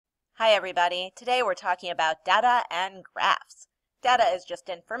Hi everybody. Today we're talking about data and graphs. Data is just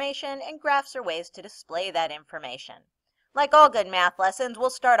information and graphs are ways to display that information. Like all good math lessons, we'll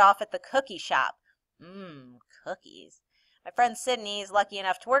start off at the cookie shop. Cookies. My friend Sydney is lucky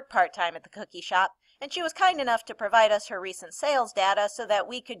enough to work part-time at the cookie shop, and she was kind enough to provide us her recent sales data so that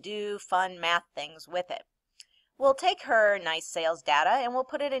we could do fun math things with it. We'll take her nice sales data and we'll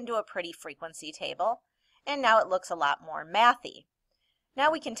put it into a pretty frequency table, and now it looks a lot more mathy. Now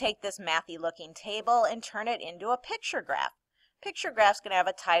we can take this mathy looking table and turn it into a picture graph. Picture graph's going to have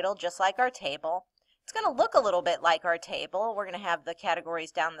a title just like our table. It's going to look a little bit like our table. We're going to have the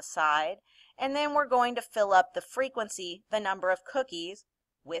categories down the side, and then we're going to fill up the frequency, the number of cookies,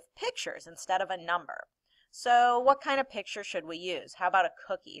 with pictures instead of a number. So what kind of picture should we use? How about a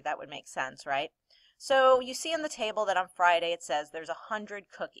cookie? That would make sense, right? So you see in the table that on Friday it says there's 100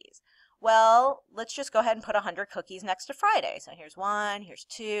 cookies. Well, let's just go ahead and put 100 cookies next to Friday. So here's one, here's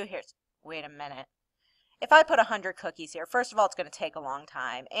two, wait a minute. If I put 100 cookies here, first of all, it's going to take a long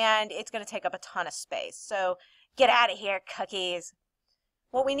time, and it's going to take up a ton of space. So get out of here, cookies.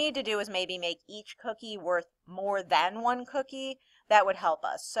 What we need to do is maybe make each cookie worth more than one cookie. That would help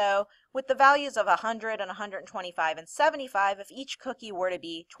us. So with the values of 100 and 125 and 75, if each cookie were to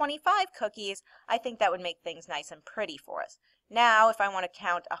be 25 cookies, I think that would make things nice and pretty for us. Now, if I want to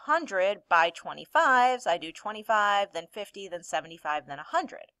count 100 by 25s, I do 25, then 50, then 75, then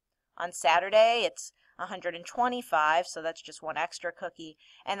 100. On Saturday, it's 125, so that's just one extra cookie.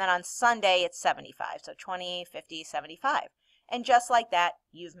 And then on Sunday, it's 75, so 20, 50, 75. And just like that,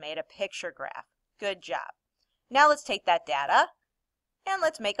 you've made a picture graph. Good job. Now let's take that data and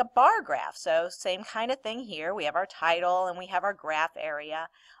let's make a bar graph. So same kind of thing here. We have our title and we have our graph area.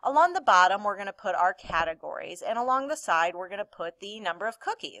 Along the bottom, we're going to put our categories, and along the side, we're going to put the number of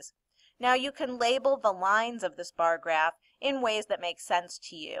cookies. Now you can label the lines of this bar graph in ways that make sense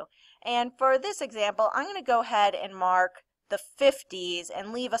to you. And for this example, I'm going to go ahead and mark the 50s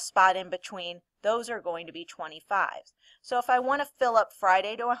and leave a spot in between. Those are going to be 25s. So if I want to fill up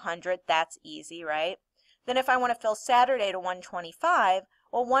Friday to 100, that's easy, right? Then if I want to fill Saturday to 125,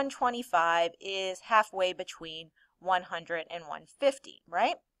 well, 125 is halfway between 100 and 150,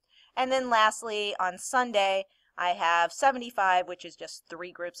 right? And then lastly, on Sunday, I have 75, which is just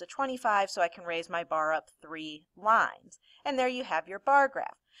 3 groups of 25, so I can raise my bar up 3 lines. And there you have your bar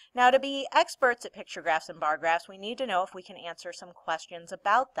graph. Now, to be experts at picture graphs and bar graphs, we need to know if we can answer some questions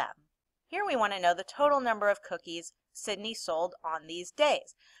about them. Here we want to know the total number of cookies Sydney sold on these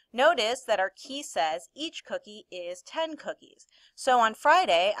days. Notice that our key says each cookie is 10 cookies. So on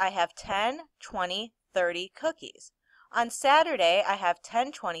Friday, I have 10, 20, 30 cookies. On Saturday, I have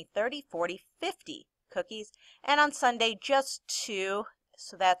 10, 20, 30, 40, 50 cookies. And on Sunday, just 2,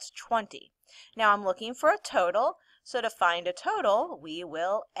 so that's 20. Now I'm looking for a total. So to find a total, we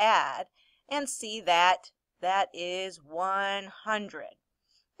will add and see that that is 100.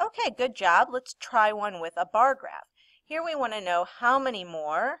 Okay, good job. Let's try one with a bar graph. Here we want to know how many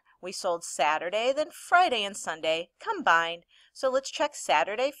more we sold Saturday than Friday and Sunday combined. So let's check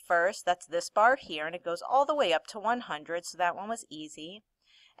Saturday first. That's this bar here, and it goes all the way up to 100, so that one was easy.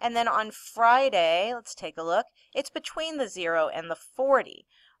 And then on Friday, let's take a look. It's between the 0 and the 40.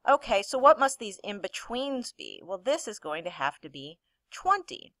 Okay, so what must these in-betweens be? Well, this is going to have to be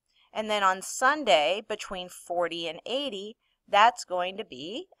 20. And then on Sunday, between 40 and 80, that's going to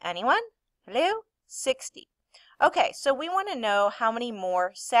be, anyone? Hello? 60. Okay, so we want to know how many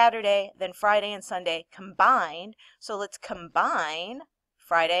more Saturday than Friday and Sunday combined. So let's combine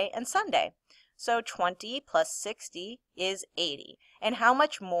Friday and Sunday. So 20 plus 60 is 80. And how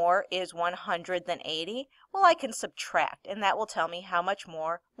much more is 100 than 80? Well, I can subtract, and that will tell me how much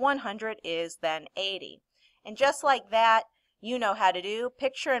more 100 is than 80. And just like that, you know how to do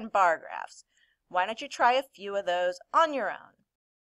picture and bar graphs. Why don't you try a few of those on your own?